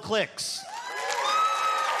 the Double Clicks.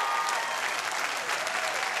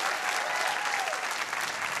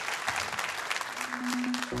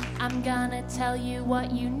 I'm gonna tell you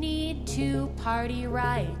what you need to party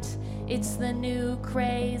right. It's the new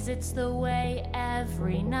craze, it's the way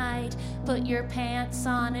every night. Put your pants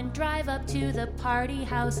on and drive up to the party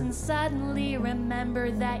house and suddenly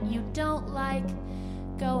remember that you don't like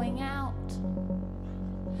going out.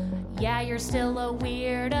 Yeah, you're still a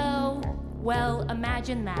weirdo. Well,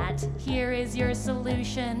 imagine that. Here is your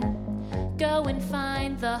solution. Go and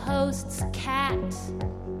find the host's cat.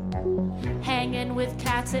 Hanging with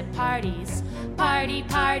cats at parties.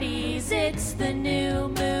 Parties, it's the new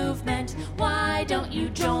movement. Why don't you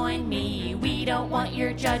join me? We don't want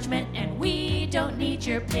your judgment and we don't need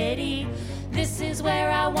your pity. This is where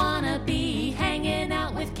I wanna be, hanging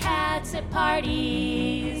out with with cats at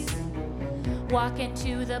parties. Walk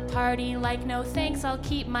into the party like, no thanks, I'll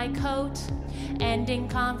keep my coat. Ending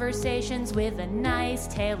conversations with a nice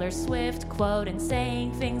Taylor Swift quote and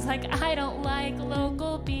saying things like, I don't like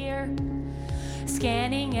local beer.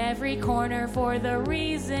 Scanning every corner for the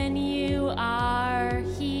reason you are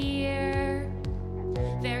here.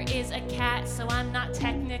 There is a cat, so I'm not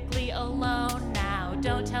technically alone now.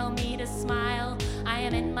 Don't tell me to smile, I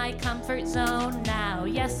am in my comfort zone now.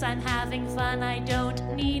 Yes, I'm having fun, I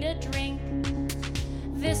don't need a drink.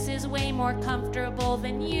 This is way more comfortable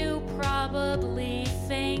than you probably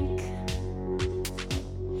think.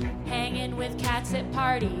 Hanging with cats at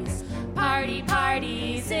parties,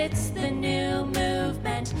 parties, it's the new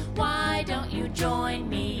movement. Why don't you join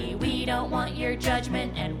me? We don't want your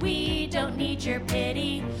judgment and we don't need your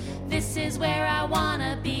pity. This is where I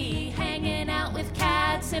wanna be, hanging out with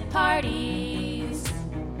cats at parties.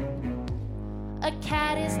 A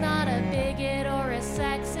cat is not a bigot or a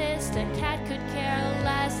sexist. A cat could care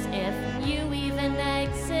less if you even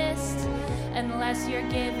exist. Unless you're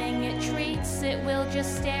giving it treats, it will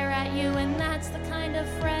just stare at you, and that's the kind of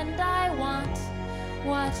friend I want.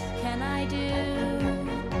 What can I do?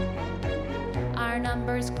 Our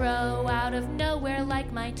numbers grow out of nowhere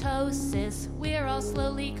like mitosis. We're all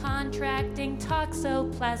slowly contracting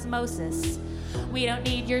toxoplasmosis. We don't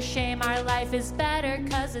need your shame, our life is better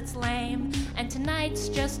 'cause it's lame. And tonight's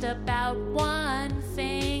just about one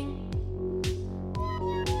thing.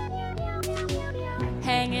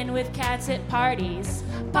 Hanging with cats at parties,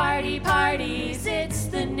 parties, it's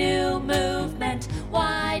the new movement.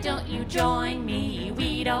 Why don't you join me?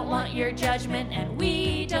 We don't want your judgment and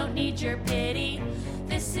we don't need your pity.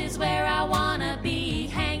 This is where I wanna be,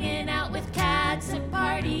 hanging out with cats at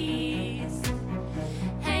parties.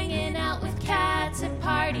 Hanging out with cats at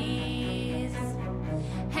parties.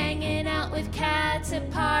 Hanging out with cats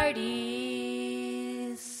at parties.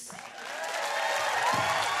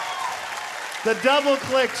 The double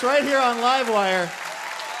clicks right here on Livewire.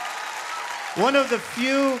 One of the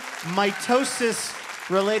few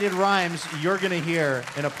mitosis-related rhymes you're going to hear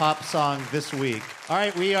in a pop song this week. All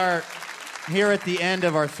right, we are here at the end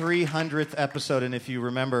of our 300th episode, and if you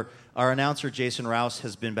remember, our announcer Jason Rouse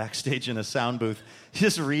has been backstage in a sound booth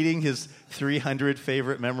just reading his 300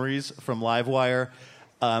 favorite memories from Livewire.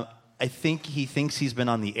 I think he thinks he's been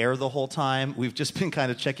on the air the whole time. We've just been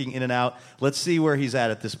kind of checking in and out. Let's see where he's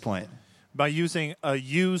at this point. By using a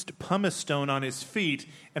used pumice stone on his feet,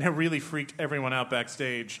 and it really freaked everyone out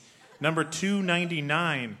backstage. Number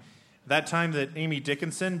 299, that time that Amy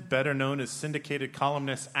Dickinson, better known as syndicated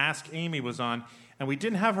columnist Ask Amy, was on, and we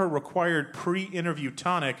didn't have her required pre-interview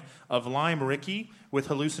tonic of Lime Ricky with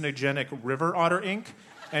hallucinogenic river otter ink,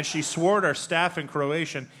 and she swore at our staff in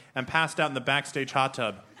Croatian and passed out in the backstage hot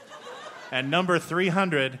tub. And number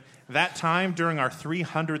 300, that time during our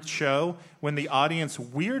 300th show when the audience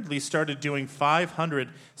weirdly started doing 500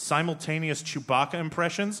 simultaneous Chewbacca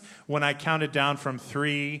impressions when I counted down from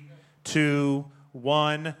 3, 2,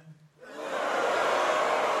 1.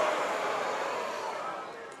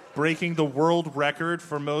 Breaking the world record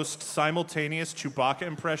for most simultaneous Chewbacca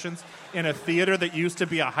impressions in a theater that used to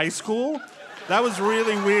be a high school. That was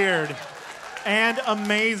really weird and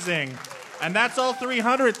amazing. And that's all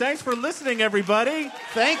 300. Thanks for listening, everybody.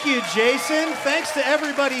 Thank you, Jason. Thanks to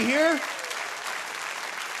everybody here.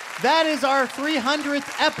 That is our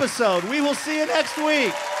 300th episode. We will see you next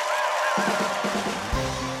week.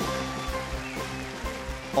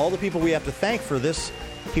 All the people we have to thank for this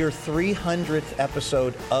here 300th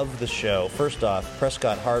episode of the show. First off,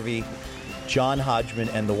 Prescott Harvey, John Hodgman,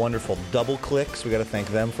 and the wonderful Double Clicks. We got to thank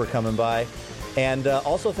them for coming by. And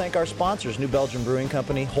also thank our sponsors, New Belgium Brewing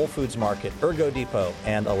Company, Whole Foods Market, Ergo Depot,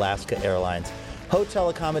 and Alaska Airlines. Hotel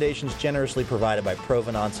accommodations generously provided by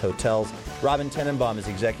Provenance Hotels. Robin Tenenbaum is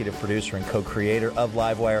executive producer and co-creator of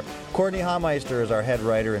Livewire. Courtney Hameister is our head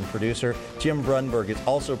writer and producer. Jim Brunberg is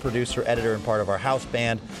also producer, editor, and part of our house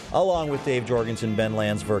band, along with Dave Jorgensen, Ben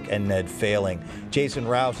Landsverk, and Ned Failing. Jason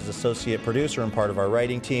Rouse is associate producer and part of our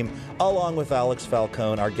writing team, along with Alex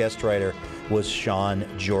Falcone. Our guest writer was Sean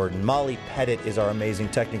Jordan. Molly Pettit is our amazing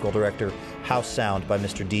technical director. House sound by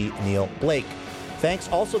Mr. D. Neil Blake. Thanks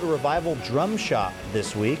also to Revival Drum Shop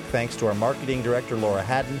this week. Thanks to our marketing director, Laura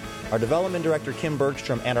Haddon, our development director, Kim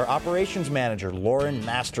Bergstrom, and our operations manager, Lauren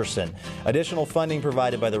Masterson. Additional funding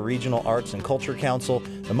provided by the Regional Arts and Culture Council,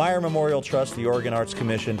 the Meyer Memorial Trust, the Oregon Arts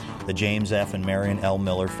Commission, the James F. and Marion L.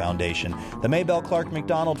 Miller Foundation, the Maybelle Clark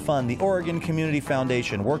McDonald Fund, the Oregon Community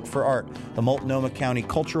Foundation, Work for Art, the Multnomah County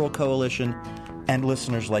Cultural Coalition, and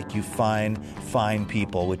listeners like you fine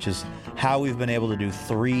people, which is how we've been able to do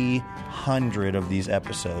 300 of these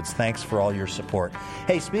episodes. Thanks for all your support.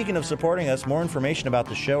 Hey, speaking of supporting us, more information about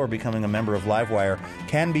the show or becoming a member of Livewire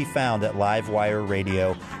can be found at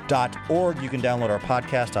livewireradio.org. You can download our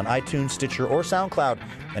podcast on iTunes, Stitcher, or SoundCloud,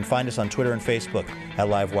 and find us on Twitter and Facebook at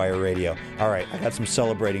Livewire Radio. All right, I got some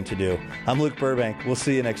celebrating to do. I'm Luke Burbank. We'll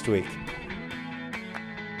see you next week.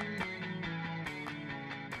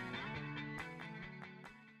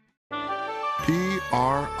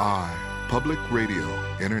 PRI, Public Radio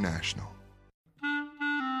International.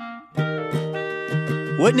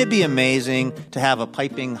 Wouldn't it be amazing to have a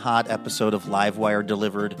piping hot episode of Livewire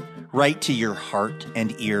delivered right to your heart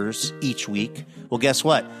and ears each week? Well, guess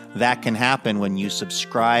what? That can happen when you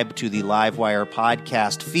subscribe to the Livewire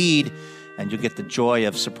podcast feed, and you'll get the joy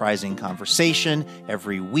of surprising conversation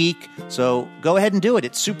every week. So go ahead and do it.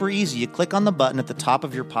 It's super easy. You click on the button at the top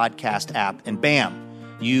of your podcast app, and bam,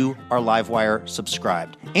 you are Livewire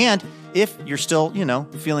subscribed. And if you're still,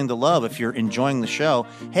 feeling the love, if you're enjoying the show,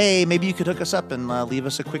 hey, maybe you could hook us up and leave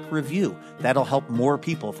us a quick review. That'll help more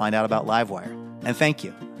people find out about Livewire. And thank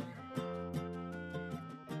you.